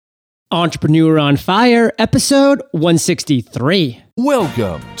Entrepreneur on Fire, episode 163.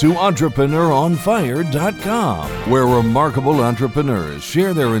 Welcome to EntrepreneurOnFire.com, where remarkable entrepreneurs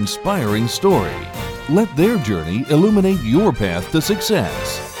share their inspiring story. Let their journey illuminate your path to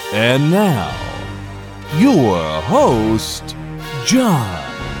success. And now, your host, John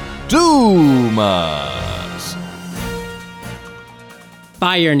Dumas.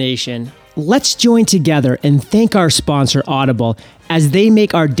 Fire Nation, let's join together and thank our sponsor, Audible, as they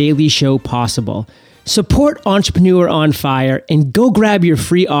make our daily show possible. Support Entrepreneur on Fire and go grab your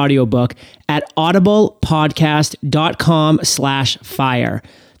free audiobook at audiblepodcast.com/fire.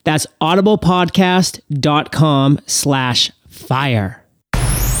 That's audiblepodcast.com/fire.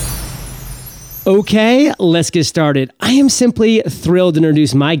 Okay, let's get started. I am simply thrilled to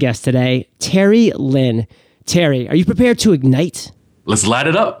introduce my guest today, Terry Lin. Terry, are you prepared to ignite? Let's light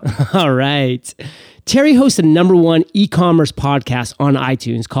it up. All right. Terry hosts the #1 e-commerce podcast on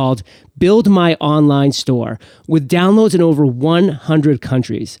iTunes called Build My Online Store, with downloads in over 100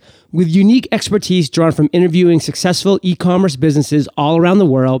 countries. With unique expertise drawn from interviewing successful e-commerce businesses all around the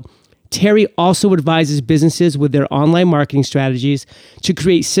world, Terry also advises businesses with their online marketing strategies to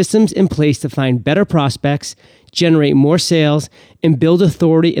create systems in place to find better prospects, generate more sales, and build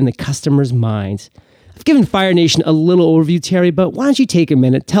authority in the customer's minds. I've given Fire Nation a little overview, Terry, but why don't you take a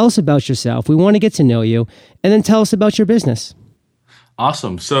minute, tell us about yourself. We want to get to know you, and then tell us about your business.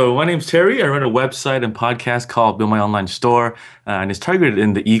 Awesome. So my name's Terry. I run a website and podcast called Build My Online Store, and it's targeted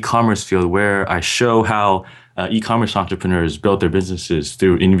in the e-commerce field, where I show how e-commerce entrepreneurs build their businesses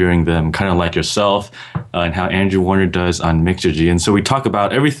through interviewing them, kind of like yourself, and how Andrew Warner does on Mixergy. And so we talk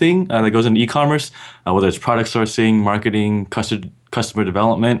about everything that goes into e-commerce, whether it's product sourcing, marketing, customer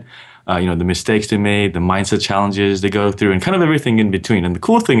development, the mistakes they made, the mindset challenges they go through, and kind of everything in between. And the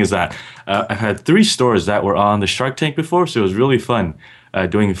cool thing is that I've had 3 stores that were on the Shark Tank before, so it was really fun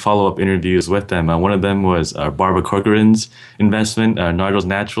doing follow-up interviews with them. One of them was Barbara Corcoran's investment, Nardo's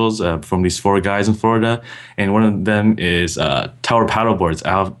Naturals, from these 4 guys in Florida. And one of them is Tower Paddleboards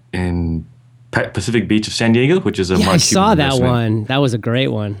out in Pacific Beach of San Diego, which is a I saw that one. That was a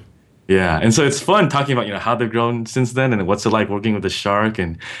great one. Yeah, and so it's fun talking about how they've grown since then and what's it like working with the Shark.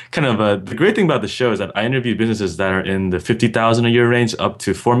 And kind of the great thing about the show is that I interview businesses that are in the 50,000 a year range up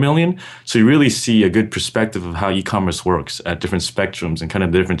to 4 million. So you really see a good perspective of how e-commerce works at different spectrums and kind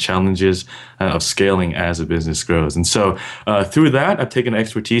of the different challenges of scaling as a business grows. And so through that, I've taken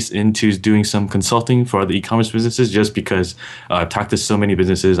expertise into doing some consulting for the e-commerce businesses, just because I've talked to so many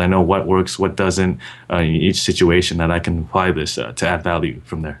businesses. I know what works, what doesn't in each situation, that I can apply this to add value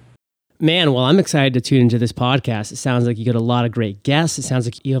from there. Man, well, I'm excited to tune into this podcast. It sounds like you got a lot of great guests. It sounds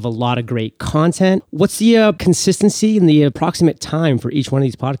like you have a lot of great content. What's the consistency and the approximate time for each one of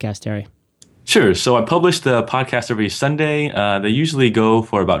these podcasts, Terry? Sure. So I publish the podcast every Sunday. They usually go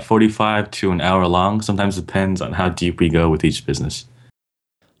for about 45 to an hour long. Sometimes depends on how deep we go with each business.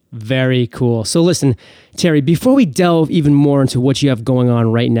 Very cool. So listen, Terry, before we delve even more into what you have going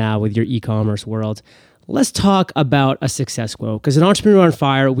on right now with your e-commerce world, let's talk about a success quote, because at Entrepreneur on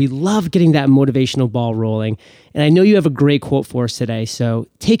Fire, we love getting that motivational ball rolling. And I know you have a great quote for us today, so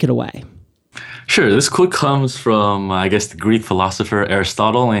take it away. Sure. This quote comes from, the Greek philosopher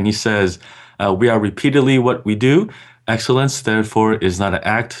Aristotle, and he says, "We are repeatedly what we do. Excellence, therefore, is not an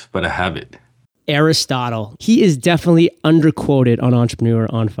act, but a habit." Aristotle. He is definitely underquoted on Entrepreneur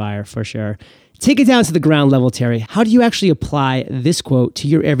on Fire, for sure. Take it down to the ground level, Terry. How do you actually apply this quote to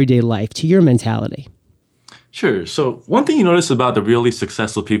your everyday life, to your mentality? Sure. So one thing you notice about the really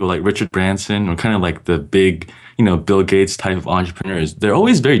successful people like Richard Branson, or kind of like the big, Bill Gates type of entrepreneurs, they're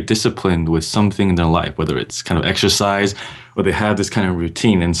always very disciplined with something in their life, whether it's kind of exercise or they have this kind of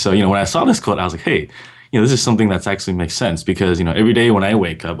routine. And so, when I saw this quote, I was like, hey, this is something that's actually makes sense, because, every day when I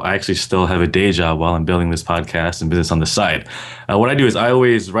wake up, I actually still have a day job while I'm building this podcast and business on the side. What I do is I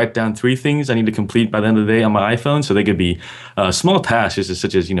always write down 3 things I need to complete by the end of the day on my iPhone. So they could be small tasks,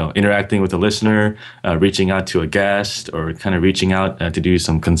 such as, interacting with a listener, reaching out to a guest, or kind of reaching out to do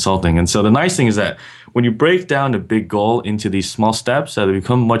some consulting. And so the nice thing is that when you break down a big goal into these small steps, they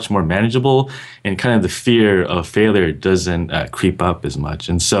become much more manageable, and kind of the fear of failure doesn't creep up as much.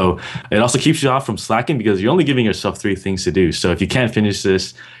 And so it also keeps you off from slacking, because you're only giving yourself 3 things to do. So if you can't finish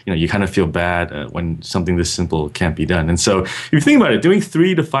this, you kind of feel bad when something this simple can't be done. And so if you think about it, doing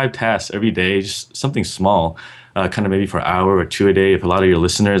 3 to 5 tasks every day, just something small, kind of maybe for an hour or 2 a day, if a lot of your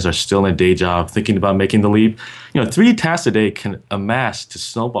listeners are still in a day job thinking about making the leap, 3 tasks a day can amass to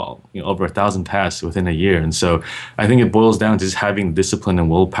snowball, over 1,000 tasks within a year. And so I think it boils down to just having discipline and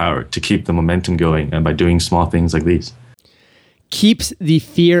willpower to keep the momentum going, and by doing small things like these. Keeps the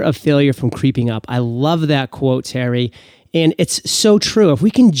fear of failure from creeping up. I love that quote, Terry. And it's so true. If we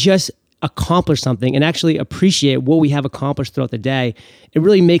can just accomplish something and actually appreciate what we have accomplished throughout the day, it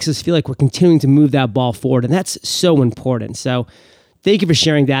really makes us feel like we're continuing to move that ball forward. And that's so important. So thank you for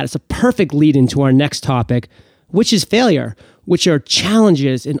sharing that. It's a perfect lead into our next topic, which is failure, which are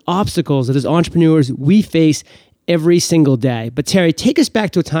challenges and obstacles that as entrepreneurs we face every single day. But Terry, take us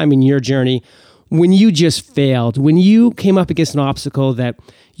back to a time in your journey when you just failed, when you came up against an obstacle that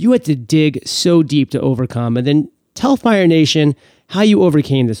you had to dig so deep to overcome, and then tell Fire Nation how you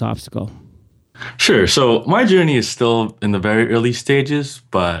overcame this obstacle. Sure. So my journey is still in the very early stages,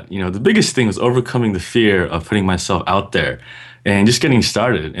 but the biggest thing was overcoming the fear of putting myself out there and just getting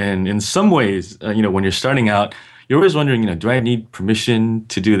started. And in some ways, when you're starting out, you're always wondering, do I need permission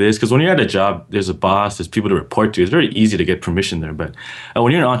to do this? Because when you're at a job, there's a boss, there's people to report to. It's very easy to get permission there. But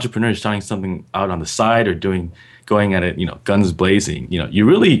when you're an entrepreneur starting something out on the side or going at it, guns blazing, you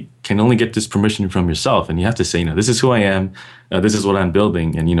really can only get this permission from yourself. And you have to say, this is who I am, this is what I'm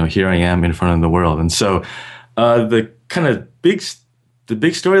building, and here I am in front of the world. And so the big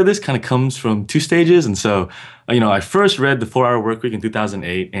story of this kind of comes from two stages. And so, I first read The 4-Hour Workweek in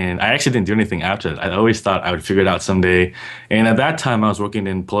 2008, and I actually didn't do anything after that. I always thought I would figure it out someday. And at that time, I was working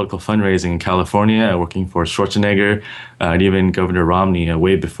in political fundraising in California, working for Schwarzenegger, and even Governor Romney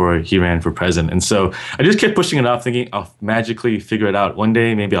way before he ran for president. And so I just kept pushing it off, thinking I'll magically figure it out one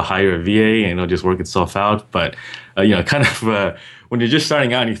day. Maybe I'll hire a VA and it'll just work itself out. But, when you're just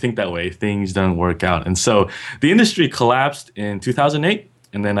starting out and you think that way, things don't work out. And so the industry collapsed in 2008.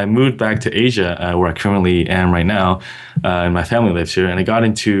 And then I moved back to Asia, where I currently am right now, and my family lives here. And I got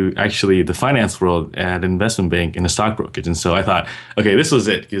into actually the finance world at an investment bank in a stock brokerage. And so I thought, okay, this was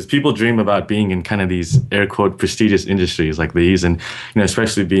it, because people dream about being in kind of these air quote prestigious industries like these, and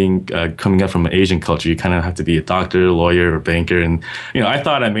especially being coming up from an Asian culture, you kind of have to be a doctor, lawyer, or banker. And I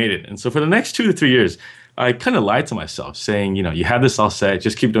thought I made it. And so for the next 2 to 3 years, I kind of lied to myself, saying, you have this all set,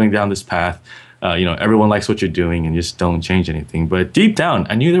 just keep going down this path. Everyone likes what you're doing and just don't change anything. But deep down,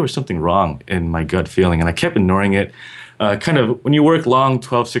 I knew there was something wrong in my gut feeling, and I kept ignoring it. When you work long,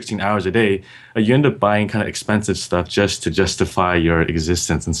 12, 16 hours a day, you end up buying kind of expensive stuff just to justify your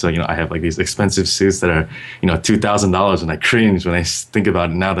existence. And so, I have like these expensive suits that are, $2,000, and I cringe when I think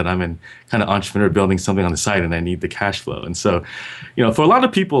about it now that I'm in kind of entrepreneur building something on the side and I need the cash flow. And so, for a lot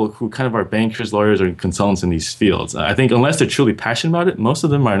of people who kind of are bankers, lawyers, or consultants in these fields, I think unless they're truly passionate about it, most of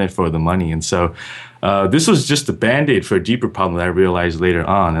them are in it for the money. And so this was just a Band-Aid for a deeper problem that I realized later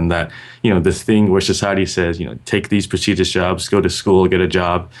on. And that, this thing where society says, take these prestigious jobs, go to school, get a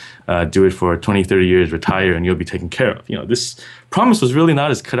job, do it for 20, 30 years, retire, and you'll be taken care of. This promise was really not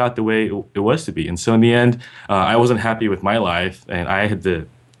as cut out the way it was to be. And so in the end, I wasn't happy with my life, and I had to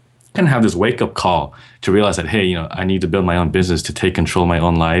kind of have this wake-up call to realize that, hey, I need to build my own business to take control of my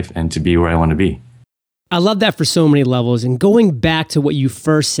own life and to be where I want to be. I love that for so many levels. And going back to what you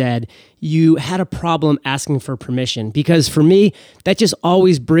first said, you had a problem asking for permission, because for me, that just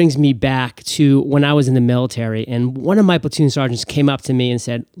always brings me back to when I was in the military. And one of my platoon sergeants came up to me and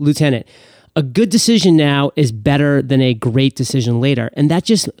said, "Lieutenant, a good decision now is better than a great decision later." And that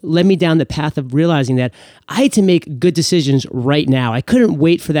just led me down the path of realizing that I had to make good decisions right now. I couldn't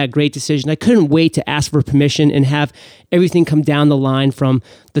wait for that great decision. I couldn't wait to ask for permission and have everything come down the line from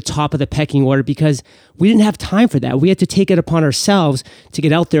the top of the pecking order, because we didn't have time for that. We had to take it upon ourselves to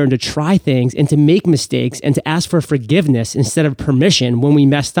get out there and to try things and to make mistakes and to ask for forgiveness instead of permission when we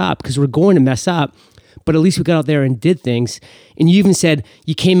messed up, because we're going to mess up. But at least we got out there and did things. And you even said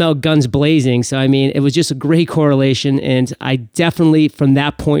you came out guns blazing. So, it was just a great correlation. And I definitely, from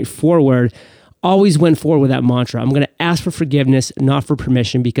that point forward, always went forward with that mantra. I'm going to ask for forgiveness, not for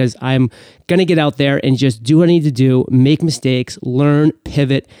permission, because I'm going to get out there and just do what I need to do, make mistakes, learn,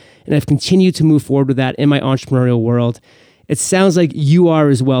 pivot. And I've continued to move forward with that in my entrepreneurial world. It sounds like you are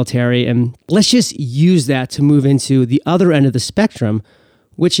as well, Terry. And let's just use that to move into the other end of the spectrum,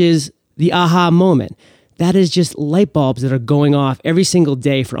 which is the aha moment. That is just light bulbs that are going off every single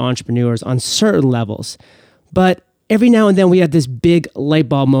day for entrepreneurs on certain levels. But every now and then we have this big light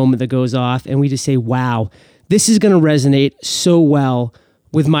bulb moment that goes off and we just say, wow, this is going to resonate so well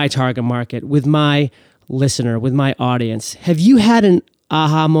with my target market, with my listener, with my audience. Have you had an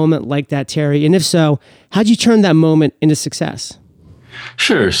aha moment like that, Terry? And if so, how'd you turn that moment into success?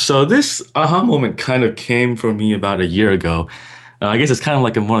 Sure. So this aha moment kind of came for me about a year ago. I guess it's kind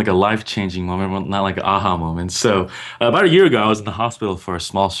of more like a life-changing moment, not like an aha moment. So about a year ago, I was in the hospital for a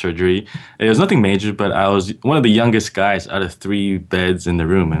small surgery. It was nothing major, but I was one of the youngest guys out of 3 beds in the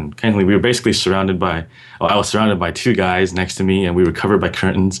room. And currently, we were basically I was surrounded by 2 guys next to me, and we were covered by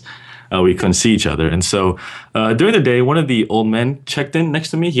curtains. we couldn't see each other. And so during the day, one of the old men checked in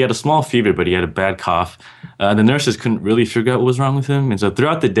next to me. He had a small fever, but he had a bad cough. The nurses couldn't really figure out what was wrong with him. And so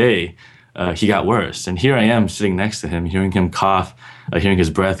throughout the day, he got worse. And here I am sitting next to him, hearing him cough, hearing his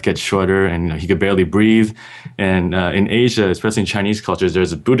breath get shorter, and he could barely breathe. And in Asia, especially in Chinese cultures,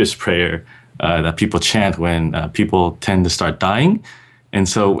 there's a Buddhist prayer that people chant when people tend to start dying. And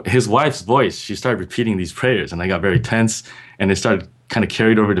so his wife's voice, she started repeating these prayers, and I got very tense, and it started kind of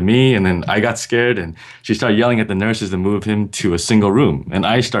carried over to me, and then I got scared, and she started yelling at the nurses to move him to a single room, and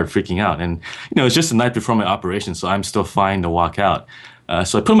I started freaking out. And it's just the night before my operation, so I'm still fine to walk out.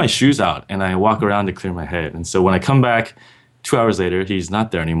 So I put my shoes out, and I walk around to clear my head. And so when I come back 2 hours later, he's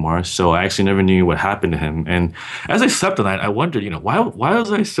not there anymore. So I actually never knew what happened to him. And as I slept the night, I wondered, why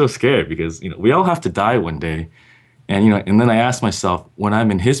was I so scared? Because we all have to die one day. And, and then I asked myself, when I'm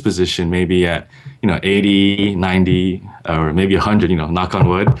in his position, maybe at, 80, 90, or maybe 100, knock on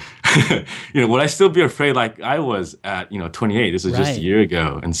wood, would I still be afraid like I was at, 28? This was just a year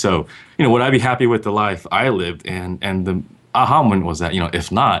ago. And so, would I be happy with the life I lived? And the aha moment was that,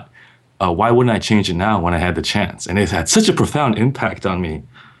 if not, why wouldn't I change it now when I had the chance? And it had such a profound impact on me.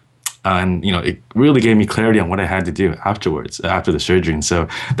 And, it really gave me clarity on what I had to do afterwards, after the surgery. And so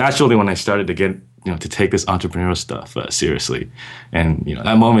that's really when I started to get to take this entrepreneurial stuff seriously. And,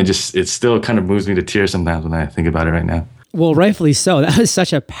 that moment it still kind of moves me to tears sometimes when I think about it right now. Well, rightfully so. That was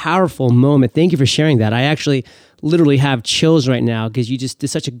such a powerful moment. Thank you for sharing that. I actually literally have chills right now because you just did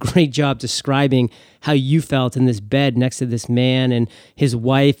such a great job describing how you felt in this bed next to this man and his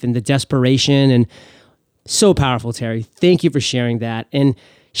wife and the desperation. And so powerful, Terry. Thank you for sharing that. And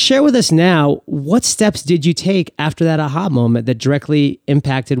share with us now, what steps did you take after that aha moment that directly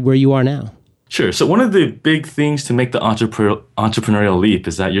impacted where you are now? Sure. So one of the big things to make the entrepreneurial leap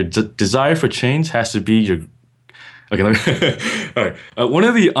is that your desire for change has to be your... Okay, all right. One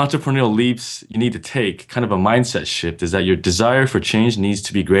of the entrepreneurial leaps you need to take, kind of a mindset shift, is that your desire for change needs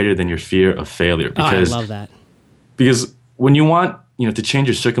to be greater than your fear of failure. Because, I love that. Because when you want to change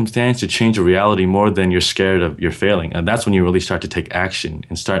your circumstance, to change your reality more than you're scared of your failing, and that's when you really start to take action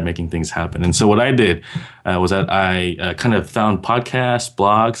and start making things happen. And so what I did was that I kind of found podcasts,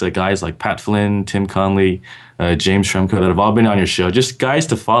 blogs, guys like Pat Flynn, Tim Conley, James Shremko that have all been on your show, just guys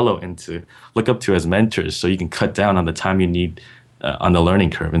to follow and to look up to as mentors so you can cut down on the time you need on the learning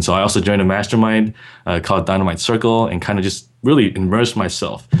curve. And so I also joined a mastermind called Dynamite Circle and kind of just really immersed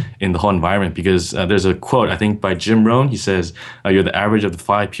myself in the whole environment because there's a quote, I think, by Jim Rohn. He says, you're the average of the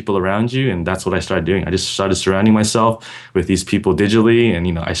 5 people around you. And that's what I started doing. I just started surrounding myself with these people digitally.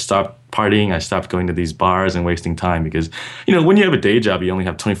 And, I stopped partying. I stopped going to these bars and wasting time because, when you have a day job, you only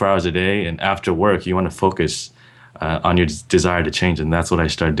have 24 hours a day. And after work, you want to focus on your desire to change. And that's what I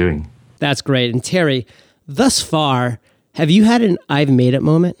started doing. That's great. And Terry, thus far, have you had an I've made it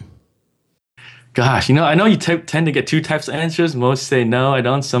moment? Gosh, I know you tend to get 2 types of answers. Most say no, I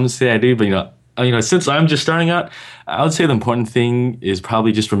don't. Some say I do. But, since I'm just starting out, I would say the important thing is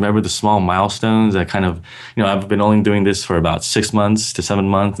probably just remember the small milestones that kind of, I've been only doing this for about 6 months to 7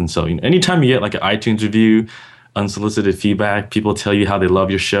 months. And so, anytime you get like an iTunes review, unsolicited feedback, people tell you how they love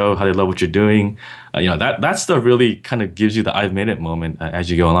your show, how they love what you're doing, that stuff really kind of gives you the I've made it moment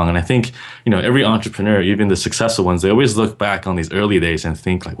as you go along. And I think, every entrepreneur, even the successful ones, they always look back on these early days and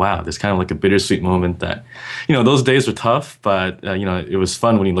think like, wow, there's kind of like a bittersweet moment that, those days were tough, but, it was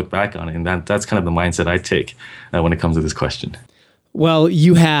fun when you look back on it. And that's kind of the mindset I take when it comes to this question. Well,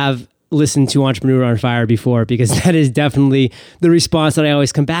 you have listened to Entrepreneur on Fire before because that is definitely the response that I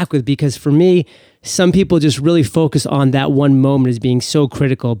always come back with because for me, some people just really focus on that one moment as being so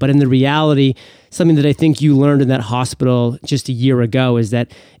critical. But in the reality, something that I think you learned in that hospital just a year ago is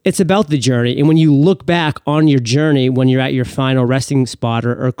that it's about the journey. And when you look back on your journey, when you're at your final resting spot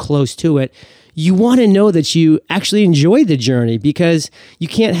or close to it, you want to know that you actually enjoyed the journey because you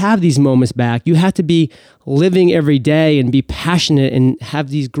can't have these moments back. You have to be living every day and be passionate and have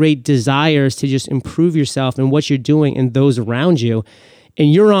these great desires to just improve yourself and what you're doing and those around you.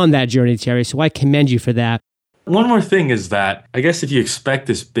 And you're on that journey, Terry, so I commend you for that. One more thing is that I guess if you expect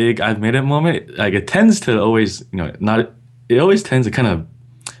this big I've made it moment, it tends to always, it always tends to kind of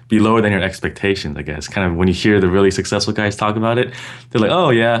be lower than your expectations, I guess. Kind of when you hear the really successful guys talk about it, they're like, oh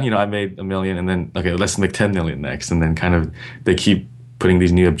yeah, I made $1 million and then, okay, let's make 10 million next. And then kind of they keep putting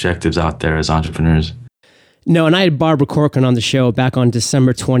these new objectives out there as entrepreneurs. No, and I had Barbara Corcoran on the show back on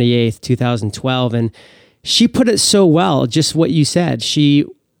December 28th, 2012, and she put it so well, just what you said. She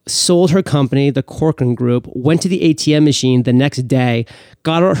sold her company, the Corcoran Group, went to the ATM machine the next day,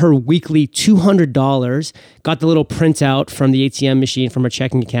 got out her weekly $200, got the little printout from the ATM machine from her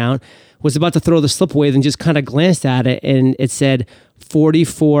checking account, was about to throw the slip away, then just kind of glanced at it, and it said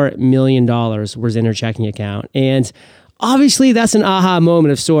 $44 million was in her checking account. And obviously, that's an aha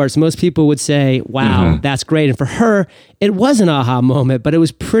moment of sorts. Most people would say, wow, that's great. And for her, it was an aha moment, but it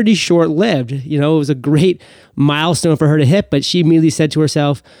was pretty short-lived. You know, it was a great milestone for her to hit, but she immediately said to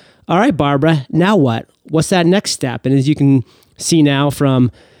herself, all right, Barbara, now what? What's that next step? And as you can see now from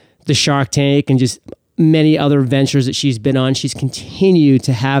the Shark Tank and just many other ventures that she's been on, she's continued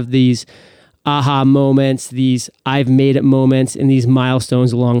to have these aha moments, these I've made it moments, and these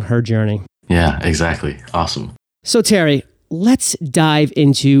milestones along her journey. Yeah, exactly. Awesome. So Terry, let's dive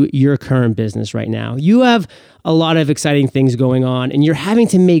into your current business right now. You have a lot of exciting things going on, and you're having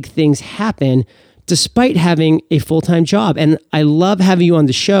to make things happen despite having a full-time job. And I love having you on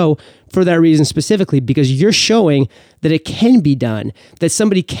the show for that reason specifically, because you're showing that it can be done, that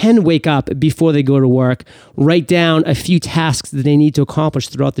somebody can wake up before they go to work, write down a few tasks that they need to accomplish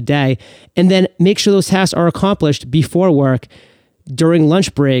throughout the day, and then make sure those tasks are accomplished before work, during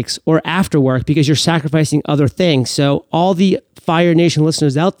lunch breaks, or after work, because you're sacrificing other things. So all the Fire Nation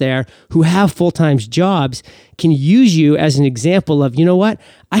listeners out there who have full-time jobs can use you as an example of, you know what,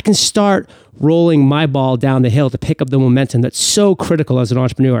 I can start rolling my ball down the hill to pick up the momentum that's so critical as an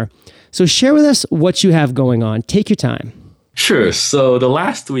entrepreneur. So share with us what you have going on. Take your time. Sure. So the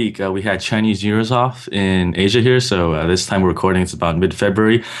last week we had Chinese New Year's off in Asia here. So this time we're recording, it's about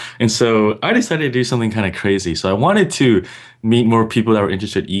mid-February. And so I decided to do something kind of crazy. So I wanted to meet more people that were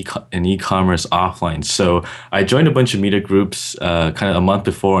interested in e-commerce offline. So I joined a bunch of meetup groups kind of a month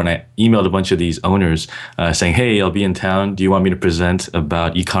before, and I emailed a bunch of these owners saying, hey, I'll be in town. Do you want me to present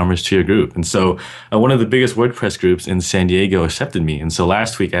about e-commerce to your group? And so one of the biggest WordPress groups in San Diego accepted me. And so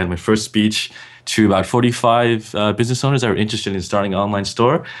last week I had my first speech to about 45 business owners that were interested in starting an online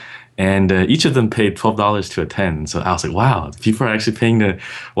store. And each of them paid $12 to attend. So I was like, wow, people are actually paying to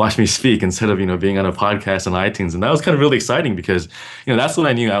watch me speak instead of, being on a podcast on iTunes. And that was kind of really exciting because, that's when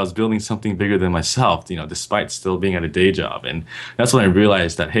I knew I was building something bigger than myself, despite still being at a day job. And that's when I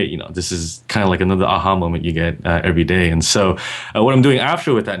realized that, hey, this is kind of like another aha moment you get every day. And so what I'm doing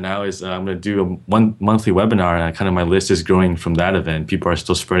after with that now is I'm going to do one monthly webinar, and kind of my list is growing from that event. People are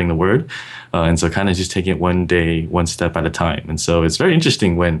still spreading the word. And so kind of just taking it one day, one step at a time. And so it's very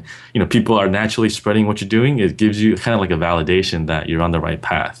interesting when, people are naturally spreading what you're doing. It gives you kind of like a validation that you're on the right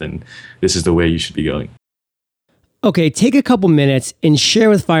path and this is the way you should be going. Okay, take a couple minutes and share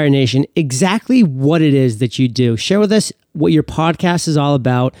with Fire Nation exactly what it is that you do. Share with us what your podcast is all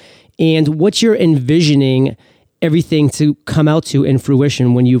about and what you're envisioning everything to come out to in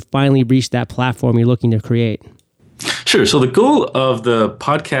fruition when you finally reach that platform you're looking to create. Sure. So the goal of the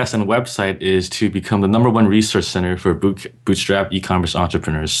podcast and website is to become the #1 resource center for bootstrap e-commerce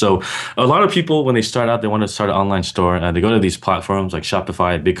entrepreneurs. So a lot of people, when they start out, they want to start an online store. They go to these platforms like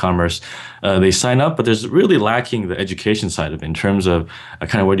Shopify, BigCommerce. They sign up, but there's really lacking the education side of it in terms of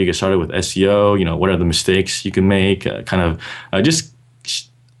kind of where do you get started with SEO? What are the mistakes you can make?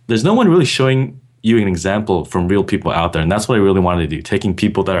 There's no one really showing you an example from real people out there. And that's what I really wanted to do, taking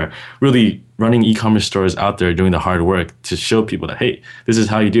people that are really running e-commerce stores out there doing the hard work to show people that, hey, this is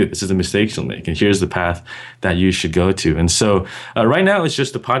how you do it. This is the mistakes you'll make. And here's the path that you should go to. And so right now it's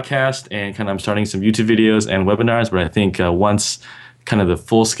just the podcast and kind of I'm starting some YouTube videos and webinars. But I think once kind of the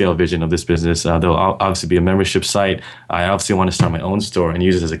full scale vision of this business, there'll obviously be a membership site. I obviously want to start my own store and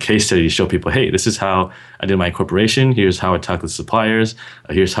use it as a case study to show people, hey, this is how I did my incorporation. Here's how I talk with suppliers.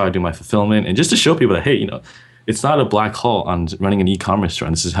 Here's how I do my fulfillment. And just to show people that, hey, it's not a black hole on running an e-commerce store,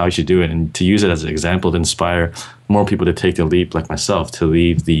 and this is how you should do it. And to use it as an example to inspire more people to take the leap like myself, to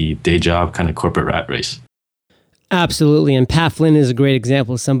leave the day job kind of corporate rat race. Absolutely. And Pat Flynn is a great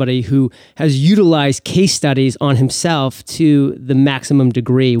example of somebody who has utilized case studies on himself to the maximum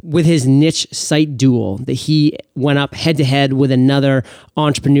degree with his niche site duel that he went up head to head with another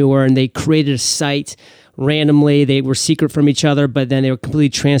entrepreneur and they created a site randomly. They were secret from each other, but then they were completely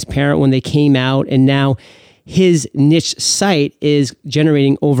transparent when they came out. And now his niche site is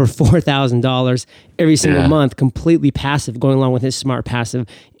generating over $4,000 every single month, completely passive, going along with his smart passive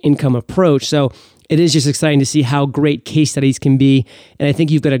income approach. So it is just exciting to see how great case studies can be. And I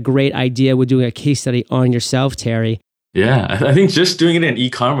think you've got a great idea with doing a case study on yourself, Terry. Yeah, I think just doing it in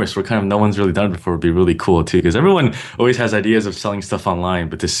e-commerce where kind of no one's really done it before would be really cool too, because everyone always has ideas of selling stuff online,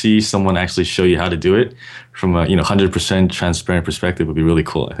 but to see someone actually show you how to do it from a 100% transparent perspective would be really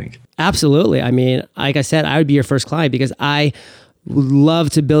cool, I think. Absolutely. I mean, like I said, I would be your first client because I would love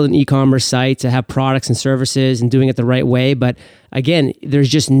to build an e-commerce site to have products and services and doing it the right way. But again, there's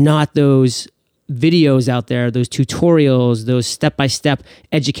just not those videos out there, those tutorials, those step-by-step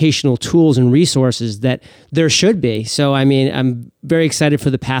educational tools and resources that there should be. So, I mean, I'm very excited for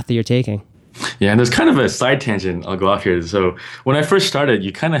the path that you're taking. Yeah, and there's kind of a side tangent I'll go off here. So when I first started,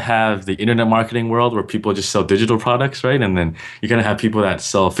 you kind of have the internet marketing world where people just sell digital products, right? And then you kind of have people that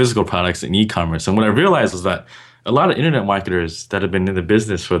sell physical products in e-commerce. And what I realized was that a lot of internet marketers that have been in the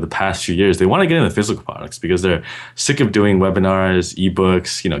business for the past few years, they want to get into physical products because they're sick of doing webinars,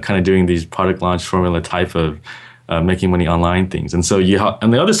 ebooks, kind of doing these product launch formula type of making money online things. And so on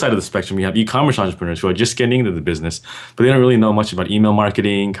the other side of the spectrum, you have e-commerce entrepreneurs who are just getting into the business, but they don't really know much about email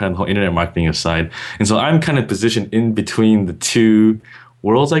marketing, kind of the whole internet marketing aside. And so I'm kind of positioned in between the two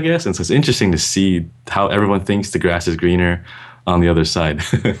worlds, I guess. And so it's interesting to see how everyone thinks the grass is greener on the other side.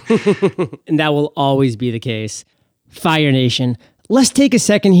 And that will always be the case. Fire Nation, let's take a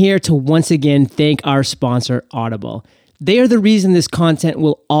second here to once again thank our sponsor, Audible. They are the reason this content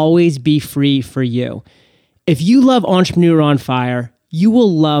will always be free for you. If you love Entrepreneur on Fire, you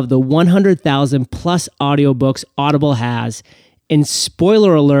will love the 100,000 plus audiobooks Audible has. And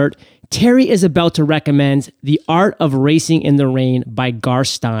spoiler alert, Terry is about to recommend The Art of Racing in the Rain by Garth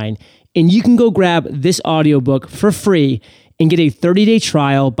Stein. And you can go grab this audiobook for free and get a 30-day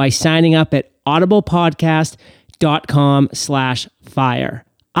trial by signing up at audiblepodcast.com/fire.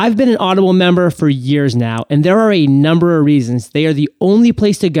 I've been an Audible member for years now, and there are a number of reasons they are the only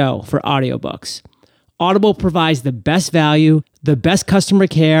place to go for audiobooks. Audible provides the best value, the best customer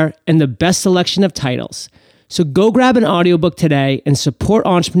care, and the best selection of titles. So go grab an audiobook today and support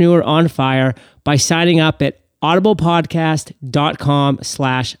Entrepreneur on Fire by signing up at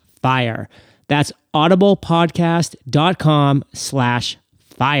audiblepodcast.com/fire. That's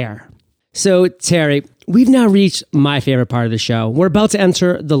audiblepodcast.com/fire. So, Terry, we've now reached my favorite part of the show. We're about to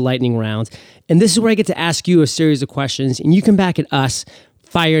enter the lightning round, and this is where I get to ask you a series of questions, and you come back at us,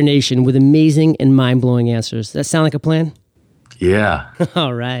 Fire Nation, with amazing and mind-blowing answers. Does that sound like a plan? Yeah.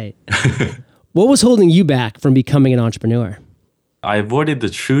 All right. What was holding you back from becoming an entrepreneur? I avoided the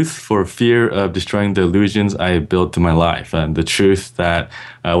truth for fear of destroying the illusions I built to my life. And the truth that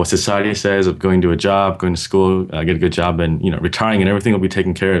what society says of going to a job, going to school, get a good job, and retiring and everything will be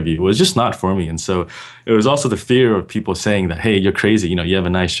taken care of you was just not for me. And so it was also the fear of people saying that, hey, you're crazy. You have a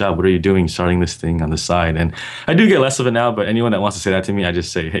nice job. What are you doing starting this thing on the side? And I do get less of it now, but anyone that wants to say that to me, I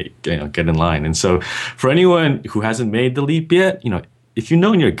just say, hey, get in line. And so for anyone who hasn't made the leap yet, if you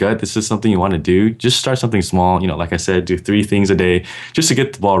know in your gut this is something you want to do, just start something small. Like I said, do 3 things a day just to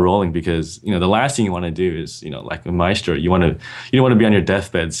get the ball rolling, because the last thing you want to do is, like in my story, you don't want to be on your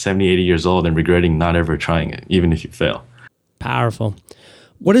deathbed 70, 80 years old and regretting not ever trying it, even if you fail. Powerful.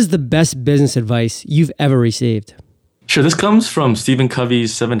 What is the best business advice you've ever received? Sure. This comes from Stephen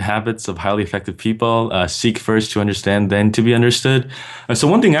Covey's 7 Habits of Highly Effective People. Seek first to understand, then to be understood. So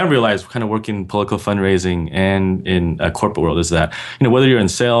one thing I realized kind of working in political fundraising and in a corporate world is that, whether you're in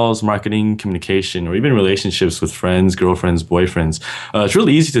sales, marketing, communication, or even relationships with friends, girlfriends, boyfriends, it's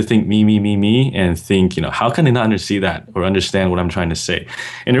really easy to think me, and think, how can they not see that or understand what I'm trying to say?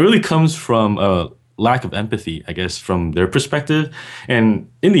 And it really comes from a lack of empathy, I guess, from their perspective. And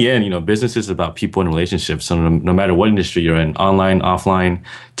in the end, business is about people and relationships. So no matter what industry you're in, online, offline,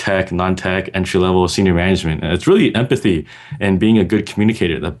 tech, non-tech, entry-level, senior management, it's really empathy and being a good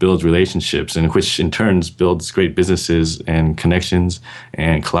communicator that builds relationships, and which in turns builds great businesses and connections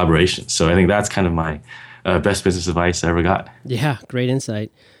and collaboration. So I think that's kind of my best business advice I ever got. Yeah, great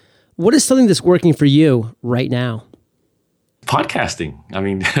insight. What is something that's working for you right now? Podcasting. I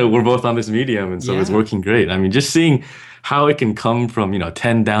mean, we're both on this medium, and so it's working great. I mean, just seeing how it can come from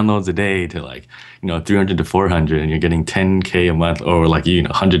 10 downloads a day to 300 to 400, and you're getting 10K a month, or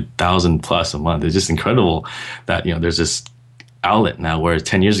 100,000 plus a month. It's just incredible that there's this outlet now, where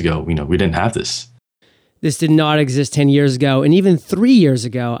 10 years ago we didn't have this. This did not exist 10 years ago. And even 3 years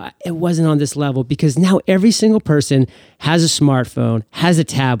ago, it wasn't on this level, because now every single person has a smartphone, has a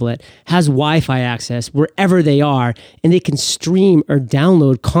tablet, has Wi-Fi access wherever they are, and they can stream or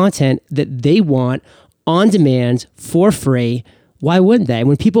download content that they want on demand for free. Why wouldn't they?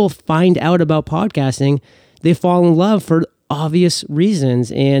 When people find out about podcasting, they fall in love for obvious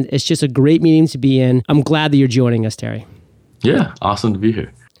reasons. And it's just a great meeting to be in. I'm glad that you're joining us, Terry. Yeah, awesome to be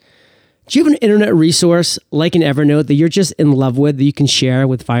here. Do you have an internet resource like an Evernote that you're just in love with that you can share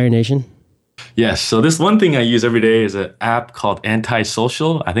with Fire Nation? Yes. So this one thing I use every day is an app called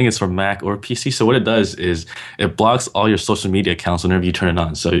Antisocial. I think it's for Mac or PC. So what it does is it blocks all your social media accounts whenever you turn it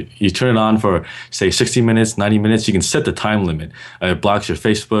on. So you turn it on for, say, 60 minutes, 90 minutes. You can set the time limit. It blocks your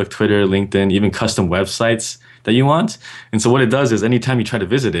Facebook, Twitter, LinkedIn, even custom websites that you want. And so what it does is anytime you try to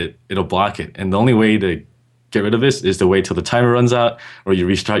visit it, it'll block it. And the only way to get rid of this is to wait till the timer runs out or you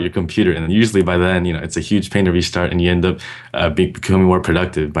restart your computer. And usually by then, it's a huge pain to restart and you end up becoming more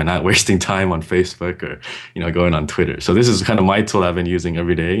productive by not wasting time on Facebook or, going on Twitter. So this is kind of my tool I've been using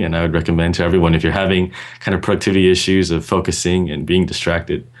every day. And I would recommend to everyone if you're having kind of productivity issues of focusing and being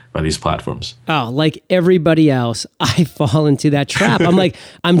distracted by these platforms. Oh, like everybody else, I fall into that trap. I'm like,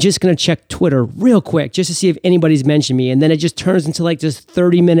 I'm just going to check Twitter real quick just to see if anybody's mentioned me. And then it just turns into like this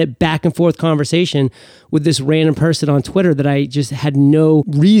 30-minute back and forth conversation with this random person on Twitter that I just had no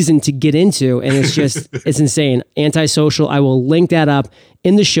reason to get into. And it's just, it's insane. Antisocial. I will link that up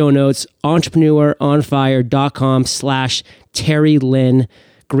in the show notes, entrepreneuronfire.com/Terry Lin.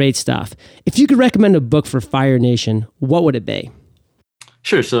 Great stuff. If you could recommend a book for Fire Nation, what would it be?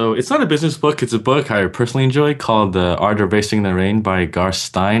 Sure. So it's not a business book. It's a book I personally enjoy called The Art of Racing the Rain by Garth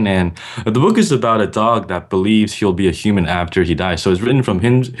Stein. And the book is about a dog that believes he'll be a human after he dies. So it's written from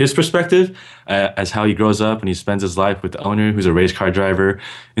his perspective as how he grows up and he spends his life with the owner who's a race car driver.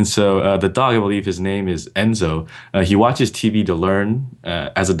 And so the dog, I believe his name is Enzo. He watches TV to learn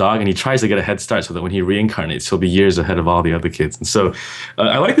as a dog and he tries to get a head start so that when he reincarnates, he'll be years ahead of all the other kids. And so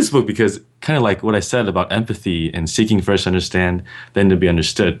I like this book because kind of like what I said about empathy and seeking first to understand, then to be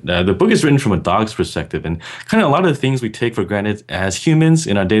understood. The book is written from a dog's perspective, and kind of a lot of the things we take for granted as humans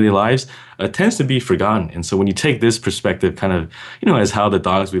in our daily lives tends to be forgotten. And so when you take this perspective kind of, as how the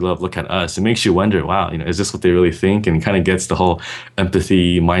dogs we love look at us, it makes you wonder, wow, is this what they really think? And it kind of gets the whole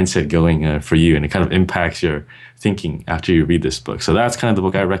empathy mindset going for you, and it kind of impacts your thinking after you read this book. So that's kind of the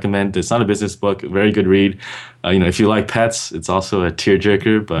book I recommend. It's not a business book, a very good read. If you like pets, it's also a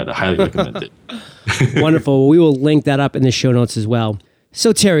tearjerker, but I highly recommend it. Wonderful. We will link that up in the show notes as well.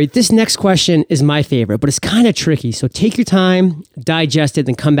 So Terry, this next question is my favorite, but it's kind of tricky. So take your time, digest it,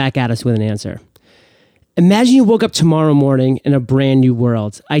 then come back at us with an answer. Imagine you woke up tomorrow morning in a brand new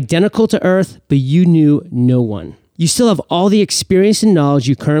world, identical to Earth, but you knew no one. You still have all the experience and knowledge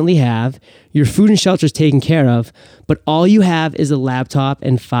you currently have, your food and shelter is taken care of, but all you have is a laptop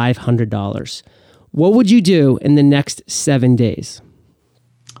and $500. What would you do in the next 7 days?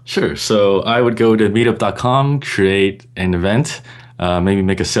 Sure. So I would go to meetup.com, create an event, maybe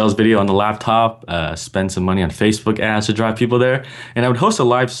make a sales video on the laptop, spend some money on Facebook ads to drive people there. And I would host a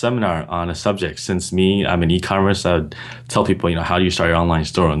live seminar on a subject. Since I'm in e-commerce, I would tell people, how do you start your online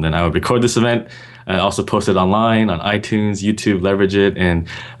store? And then I would record this event, also post it online on iTunes, YouTube, leverage it, and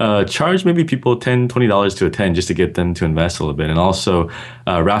charge maybe people $10, $20 to attend just to get them to invest a little bit. And also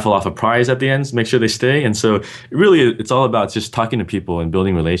raffle off a prize at the end, make sure they stay. And so really, it's all about just talking to people and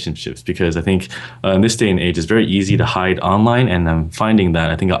building relationships, because I think in this day and age, it's very easy to hide online. And I'm finding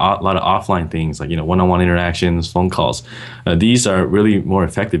that I think a lot of offline things like, one-on-one interactions, phone calls, these are really more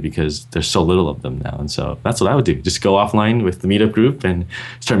effective because there's so little of them now. And so that's what I would do. Just go offline with the meetup group and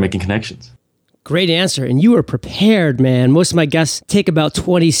start making connections. Great answer. And you were prepared, man. Most of my guests take about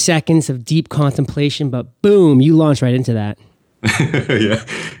 20 seconds of deep contemplation, but boom, you launch right into that. Yeah,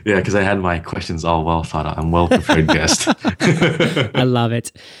 because I had my questions all well thought out. I'm a well-prepared guest. I love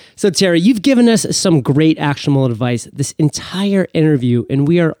it. So Terry, you've given us some great actionable advice this entire interview, and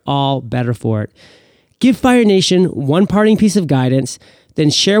we are all better for it. Give Fire Nation one parting piece of guidance,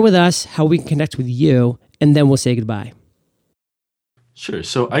 then share with us how we can connect with you, and then we'll say goodbye. Sure.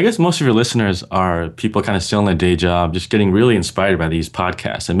 So I guess most of your listeners are people kind of still in their day job, just getting really inspired by these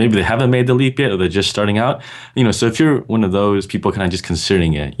podcasts. And maybe they haven't made the leap yet, or they're just starting out. So if you're one of those people kind of just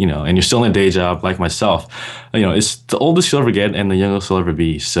considering it, and you're still in a day job like myself, it's the oldest you'll ever get and the youngest you'll ever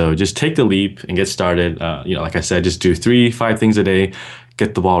be. So just take the leap and get started. Like I said, just do 3-5 things a day,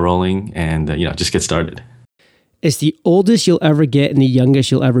 get the ball rolling, and, just get started. It's the oldest you'll ever get and the youngest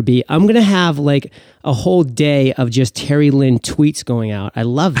you'll ever be. I'm going to have like a whole day of just Terry Lin tweets going out. I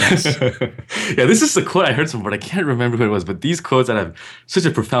love this. Yeah, this is the quote I heard somewhere, but I can't remember who it was. But these quotes that have such a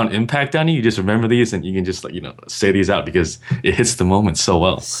profound impact on you, you just remember these and you can just say these out because it hits the moment so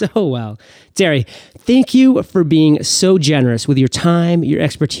well. So well. Terry, thank you for being so generous with your time, your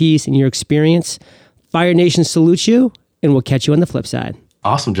expertise, and your experience. Fire Nation salutes you, and we'll catch you on the flip side.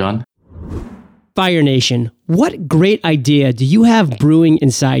 Awesome, John. Fire Nation, what great idea do you have brewing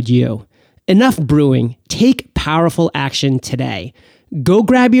inside you? Enough brewing. Take powerful action today. Go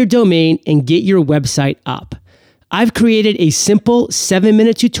grab your domain and get your website up. I've created a simple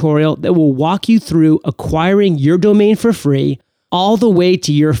 7-minute tutorial that will walk you through acquiring your domain for free all the way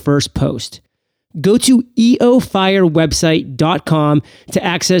to your first post. Go to eofirewebsite.com to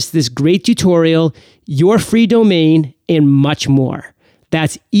access this great tutorial, your free domain, and much more.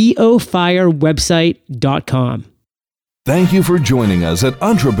 That's eofirewebsite.com. Thank you for joining us at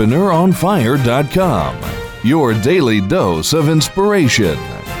EntrepreneurOnFire.com. your daily dose of inspiration.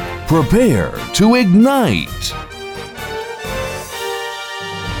 Prepare to ignite.